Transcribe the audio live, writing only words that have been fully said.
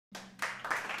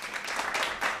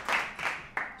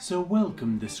So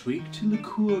welcome this week to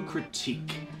Liqueur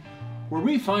Critque, where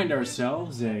we find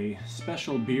ourselves a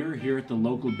special beer here at the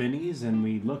local Binnies, and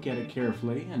we look at it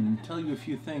carefully and tell you a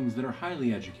few things that are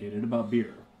highly educated about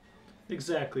beer.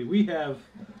 Exactly. We have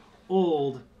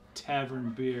old Tavern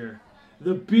beer.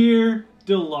 The beer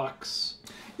deluxe.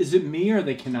 Is it me, or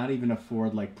they cannot even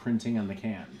afford like printing on the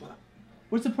can?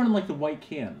 What's the point of like the white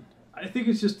can? I think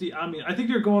it's just I think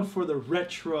they're going for the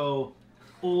retro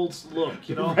old look,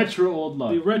 you know? Retro old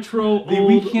look. The retro old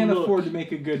We can't look. afford to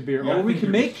make a good beer. Yeah, Or we can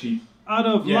make... cheap. Out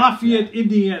of Lafayette,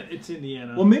 Indiana. It's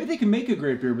Indiana. Well, maybe they can make a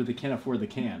great beer, but they can't afford the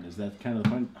can. Is that kind of the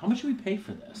point? How much do we pay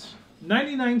for this?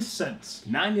 99 cents.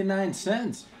 99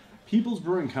 cents. People's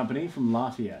Brewing Company from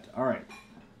Lafayette. All right.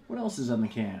 What else is on the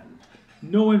can?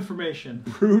 No information.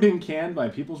 Brewed and canned by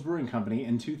People's Brewing Company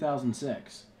in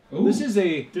 2006. Ooh. This is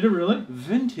a Did it really?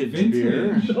 vintage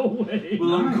beer. No way.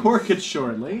 We'll Nice. uncork it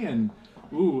shortly. And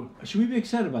ooh, should we be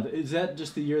excited about it? Is that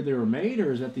just the year they were made,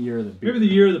 or is that the year of the beer? Maybe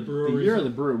the year of the brewery. The year of the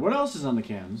brew. What else is on the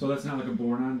can? So that's not like a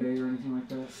born on date or anything like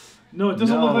that? No, it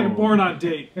doesn't look like a born on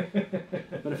date.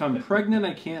 But if I'm pregnant,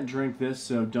 I can't drink this,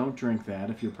 so don't drink that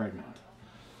if you're pregnant.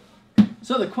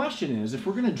 So the question is, if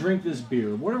we're going to drink this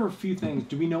beer, what are a few things?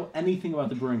 Do we know anything about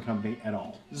the brewing company at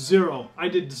all? Zero. I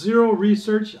did zero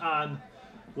research on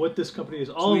what this company is.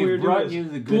 All we we're brought doing you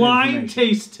the is good blind information.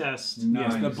 taste test.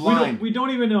 Nice. Yes, the blind. We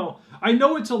don't even know. I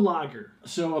know it's a lager.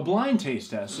 So a blind taste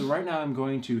test. So right now I'm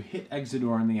going to hit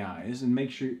Exidor in the eyes and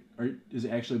make sure. Is it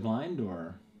actually blind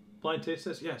or? Blind taste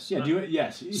test? Yes. Yeah, do it.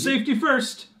 Yes. Safety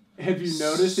first. Have you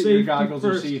noticed that your Safety goggles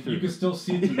are first. see-through? You can still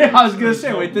see through Yeah, I was this. gonna say,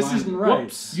 There's no wait, this blind- isn't right.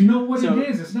 Whoops. You know what So- it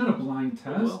is? It's not a blind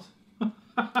test. well.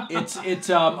 It's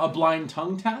a blind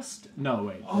tongue test. No,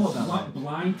 wait. Oh, that's not right.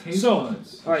 blind taste So-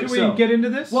 buds. All right, Should so- we get into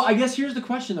this? Well, I guess here's the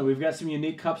question, though. We've got some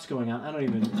unique cups going on. I don't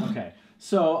even... Okay.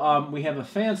 So, we have a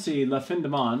fancy La Fin de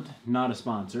Monde, not a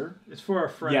sponsor. it's for our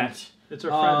friends. Yet. It's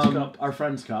our friend's cup. Our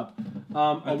friend's cup.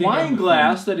 A think I'm wine the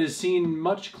glass that is seen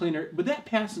much cleaner. Would that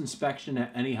pass inspection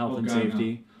at any health Oh, and God,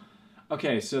 safety?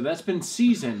 Okay, so that's been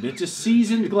seasoned. It's a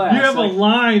seasoned glass. You have a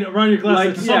line around your glass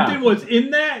like, that yeah. something was in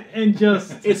that and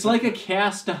just It's like a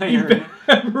cast iron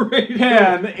evaporated.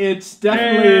 pan. It's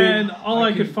definitely... And all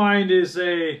I could find is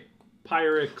a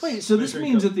Pyrex. Wait, so this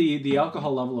measuring means cup. that the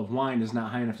alcohol level of wine is not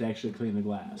high enough to actually clean the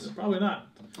glass. Probably not.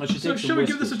 I should So take some should we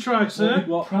give whiskey. this a try, sir?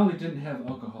 Well, it probably didn't have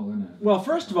alcohol in it. Well,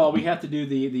 first of all, we have to do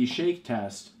the shake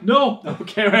test. No.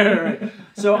 Okay, right.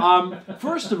 So,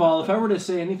 first of all, if I were to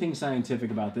say anything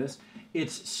scientific about this,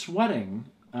 it's sweating.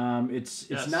 It's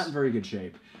Yes. not in very good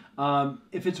shape.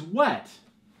 If it's wet,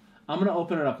 I'm going to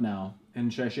open it up now.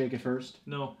 And should I shake it first?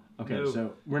 No. Okay, No.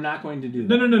 so we're not going to do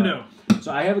that. No.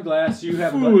 So I have a glass. You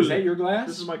have a Fool. glass. Is that your glass?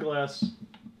 This is my glass.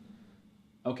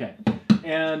 Okay.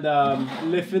 And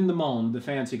Le Fin de Monde, the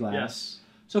fancy glass. Yes.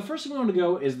 So first thing we want to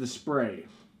go is the spray.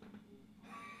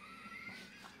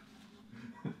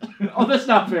 Oh, that's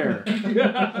not fair.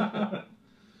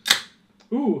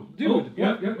 Ooh, dude. Oh,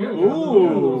 yep.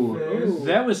 Ooh,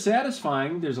 that was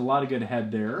satisfying. There's a lot of good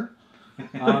head there.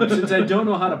 Since I don't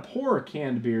know how to pour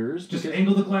canned beers, Just because-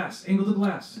 angle the glass. Angle the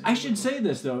glass. I should say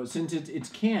this though, since it's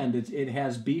canned, it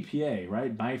has BPA,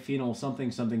 right? Biphenyl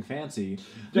something fancy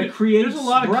that Dude, creates. There's a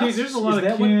lot of breasts. there's a lot Is of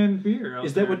that what- canned beer out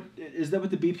Is there. that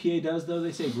what the BPA does though?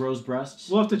 They say it grows breasts.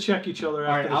 We'll have to check each other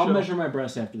All after right, the I'll show. measure my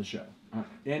breasts after the show, all right,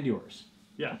 and yours.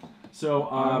 Yeah. So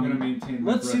I'm going to maintain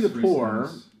my let's see the breast-free pour.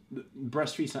 stance.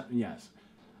 Breast-free, yes.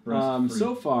 Breast-free.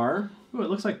 So far, Ooh, it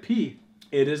looks like pee.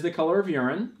 it is the color of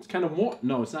urine. It's kind of warm.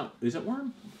 No, it's not. Is it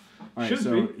warm? All right, Should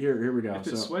so be. here we go. If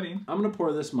So it's sweating. I'm going to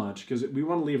pour this much because we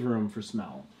want to leave room for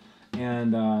smell.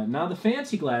 And now the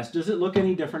fancy glass. Does it look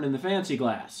any different in the fancy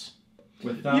glass?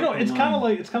 Without You know, the it's kind of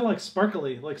line. like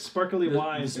sparkly The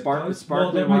wine. sparkly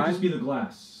Well, that might wine? just be the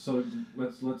glass. So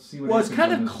let's see what. Well, it's happens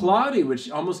kind on of this one. cloudy, which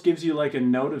almost gives you like a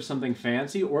note of something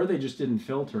fancy, or they just didn't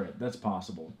filter it. That's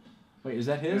possible. Wait, is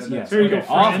that his? Yeah, Yes. Here you Okay,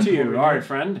 go, off friend. to you. All right,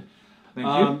 friend. Thank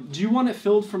you. Do you want it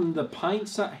filled from the pint,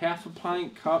 half a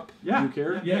pint cup? Yeah. Do you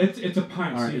care? Yeah, it's a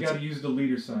pint, All so right, you it's- got to use the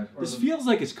liter side. Or This the, feels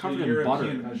like it's the covered in European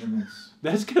butter. measurements.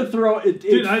 That's gonna throw it.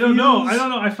 Dude, I don't know. feels-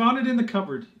 I found it in the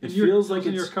cupboard. It In feels like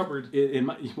in your it's- cupboard. It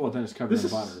might, well, then it's covered This in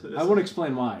is- butter. this- I won't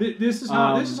explain why. This is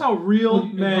how real Well,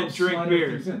 it men helps drink slide beer.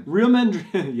 things in. Real men,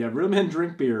 real men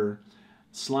drink beer.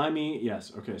 Slimy,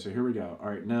 yes. Okay, so here we go. All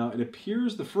right, now it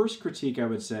appears the first critique I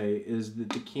would say is that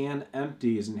the can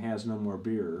empties and has no more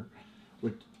beer.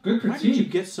 Which, Good why did you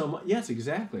critique. get so much? Yes,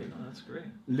 exactly. Oh, that's great.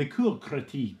 Liqueur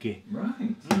Critque.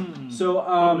 Right. So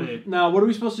Lovely. now what are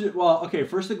we supposed to do? Well, okay,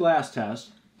 first the glass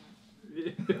test.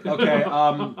 Okay,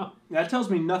 that tells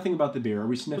me nothing about the beer. Are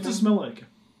we sniffing? What's it smell like?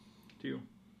 To you?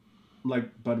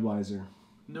 Like Budweiser.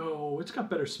 No, it's got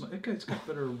better smell. It's got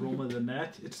better aroma than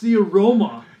that. It's the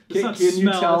aroma. It's not Can you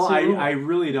smell, tell? it's the aroma. I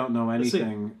really don't know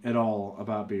anything at all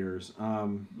about beers.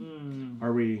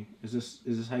 Are we? Is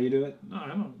this how you do it? No, I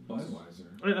don't.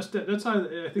 Budweiser. That's how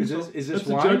I think. Is this that's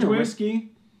the wine judge or way.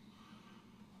 whiskey?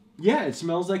 Yeah, it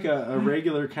smells like a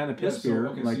regular kind of piss beer,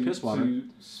 like piss water. So you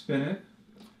spin it.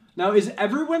 Now, is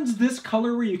everyone's this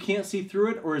color where you can't see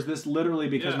through it, or is this literally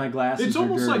because my glasses It's are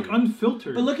almost dirty? like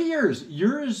unfiltered. But look at yours.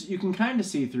 Yours, you can kind of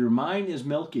see through. Mine is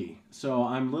milky, so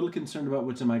I'm a little concerned about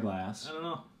what's in my glass. I don't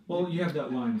know. Well, you have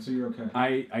that line, so you're okay.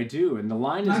 I do, and the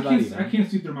line is I about even. I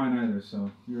can't see through mine either, so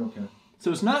you're okay.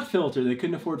 So it's not filtered. They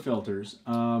couldn't afford filters.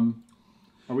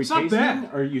 Are we It's not tasting? bad.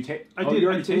 Or you I oh, did. you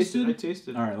already I tasted. tasted? I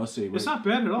tasted. All right, let's see. It's not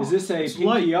bad at all. Is this a It's pinky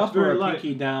light. up It's very or a light.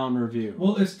 pinky down review?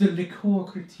 Well, it's the Liqueur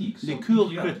Critique. So Liqueur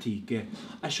pinky up. Critque.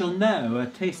 I shall now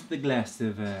taste the glass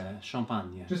of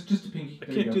champagne. Just a pinky. I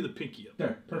There you can't go. do the pinky up.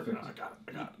 There, perfect. I got it.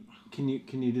 I got it.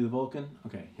 Can you do the Vulcan?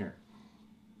 Okay, here.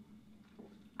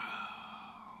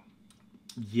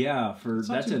 Yeah,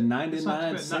 that's a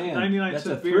 99 cent. 99 That's a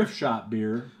cent beer. thrift shop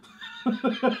beer.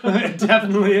 It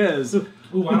definitely is.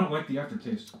 Ooh, I don't like the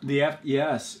aftertaste.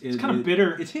 Yes, It's kind of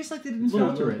bitter. It tastes like they didn't Little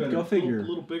filter it. bitter. Go figure. A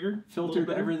little bigger. Filtered little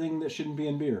bitter. everything that shouldn't be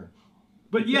in beer.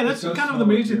 But yeah, It that's does kind of smell the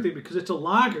like amazing beer. thing because it's a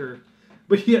lager,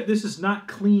 but yet this is not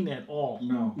clean at all.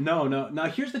 No. No. Now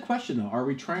here's the question though: are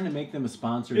we trying to make them a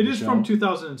sponsor? It of the is show? from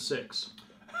 2006.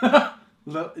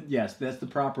 Yes, that's the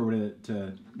proper way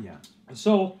to yeah.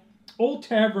 So, Old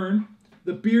Tavern,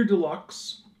 the Beer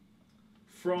Deluxe,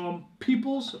 from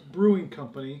People's Brewing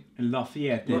Company,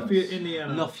 Lafayette,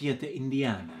 Indiana. Lafayette,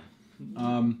 Indiana.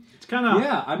 It's kind of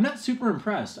Yeah, I'm not super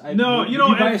impressed. no, would you know,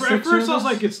 buy a at sixer first of I was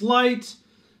this? like it's light,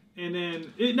 and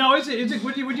then is it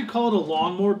would you call it a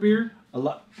lawnmower beer?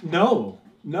 No,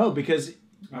 because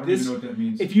I don't this, even know what that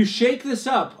means. if you shake this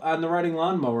up on the riding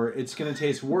lawnmower, it's going to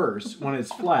taste worse when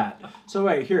it's flat. So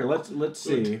wait, here, let's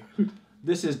see.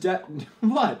 This is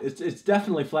what? It's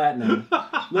definitely flattening.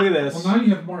 Look at this. Well, now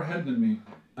you have more head than me.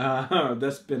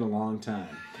 That's been a long time.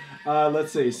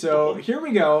 Let's see. So here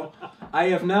we go. I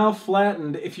have now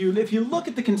flattened. If you look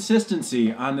at the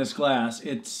consistency on this glass,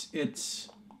 it just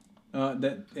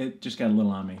got a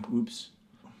little on me. Oops.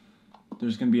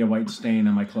 There's gonna be a white stain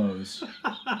on my clothes.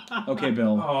 Okay,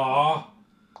 Bill. Aww.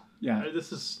 Yeah.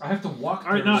 This is I have to walk.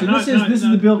 All right, there. no, So this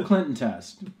is the Bill Clinton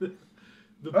test. the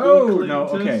Bill Oh Clinton no.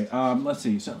 test. Okay. Let's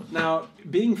see. So now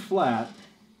being flat.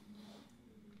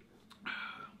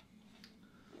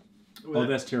 Oh,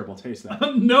 that's terrible. Taste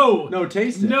that. No. No,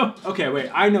 taste it. No. Okay, wait.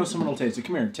 I know someone will taste it.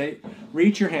 Come here.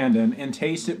 Reach your hand in and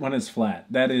taste it when it's flat.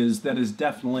 That is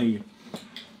definitely.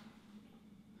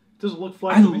 Doesn't look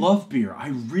flat. I to me. love beer. I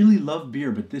really love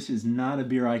beer, but this is not a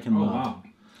beer I can Oh love. wow.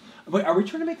 Wait, are we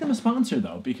trying to make them a sponsor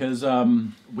though? Because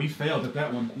We failed at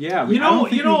that one. yeah,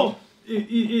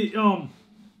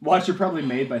 Watch, they're probably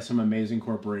made by some amazing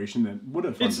corporation that would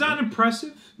have. It's not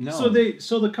impressive. No.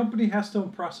 So the company has to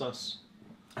impress us.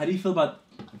 How do you feel about?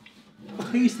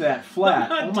 Taste that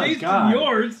flat. I'm Oh not my tasting god.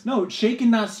 yours. No,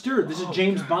 shaken not stirred. This is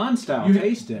James Bond style.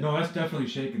 Taste it. No, that's definitely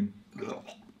shaken.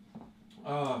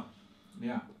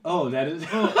 Yeah. Oh, that is.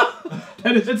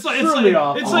 That is. It's like Truly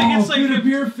awful. it's like a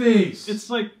beer face. It's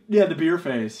like Yeah, the beer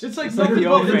face. it's like the nothing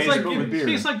old but face, it's like but with it beer.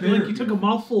 tastes like Bitter you took beer. a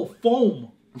mouthful of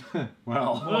foam.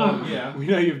 Well, Oh yeah. we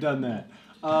know you've done that.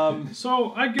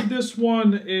 So I give this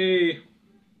one a.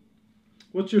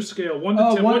 What's your scale? 1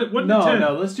 to 10. One to 10.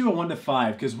 No. Let's do a 1 to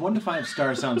 5 because 1 to 5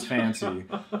 star sounds fancy.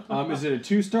 Is it a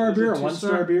 2-star Is it beer or 2-star?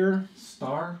 1-star beer?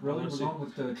 Star? Really? Let's We're going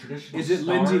with the traditional. Is it stars?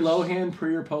 Lindsay Lohan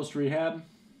pre or post rehab?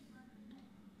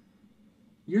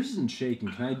 Yours isn't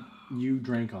shaking. You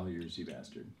drank all yours, you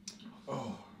bastard.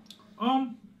 Oh.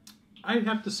 I'd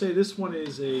have to say this one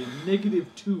is a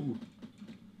 -2.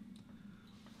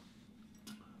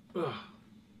 Ugh.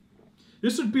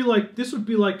 This would be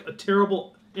like a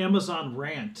terrible Amazon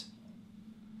rant.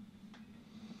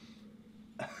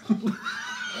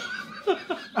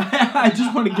 I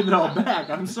just want to give it all back.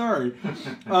 I'm sorry.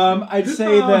 I'd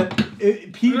say that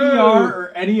PBR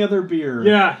or any other beer.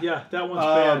 Yeah, that one's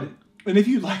bad. And if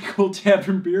you like Old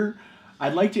Tavern beer,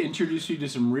 I'd like to introduce you to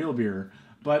some real beer.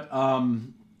 But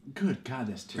good God,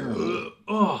 that's terrible.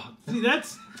 Oh, see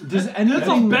that's Does that's anything?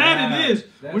 how bad bad. it is.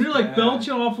 That's When you're like bad.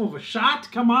 belching off of a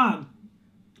shot, come on.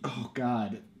 Oh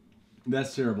God,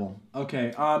 that's terrible.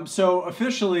 Okay, so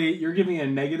officially you're giving it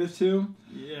a -2.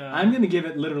 Yeah. I'm gonna give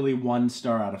it literally 1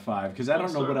 star out of 5 because I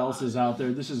don't know 1 what star. else is out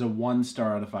there. This is a 1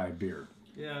 star out of 5 beer.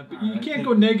 Yeah, but All you right. can't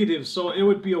go negative, so it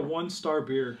would be a 1-star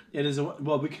beer. It is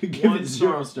well, we could give One it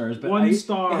star. 0 stars, but 1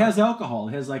 star. It has alcohol.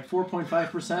 It has like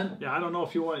 4.5%. Yeah, I don't know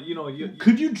if you want, you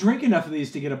Could you drink enough of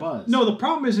these to get a buzz? No, the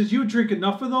problem is you would drink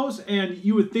enough of those, and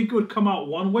you would think it would come out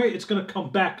one way. It's going to come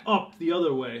back up the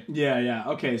other way. Yeah.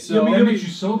 Okay, so That makes you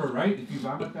sober, right? If you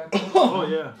vomit that. Oh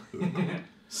yeah.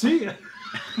 See?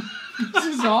 this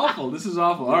is awful. This is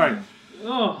awful. All right.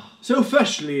 Oh. So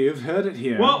officially, you've heard it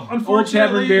here. Well, Old Tavern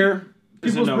unfortunately, beer.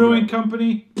 is a People's no-go. Brewing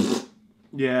Company.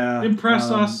 Yeah.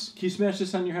 Impress us. Can you smash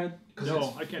this on your head?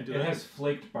 No, I can't do It that. has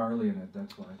flaked barley in it.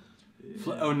 That's why.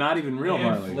 Oh, not even real and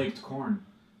barley. flaked corn.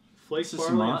 Flaked This is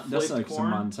barley and that's flaked like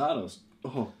corn. some Monsanto's.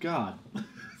 Oh God.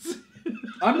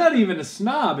 I'm not even a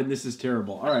snob, and this is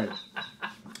terrible. All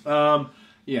right.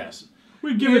 Yes.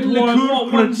 We give it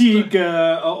Liqueur one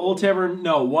Critque, Old Tavern,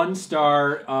 no, 1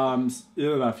 star.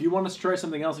 If you want us to try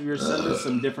something else of yours, send us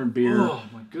some different beer. Oh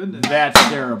my goodness. That's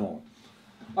terrible.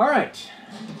 All right.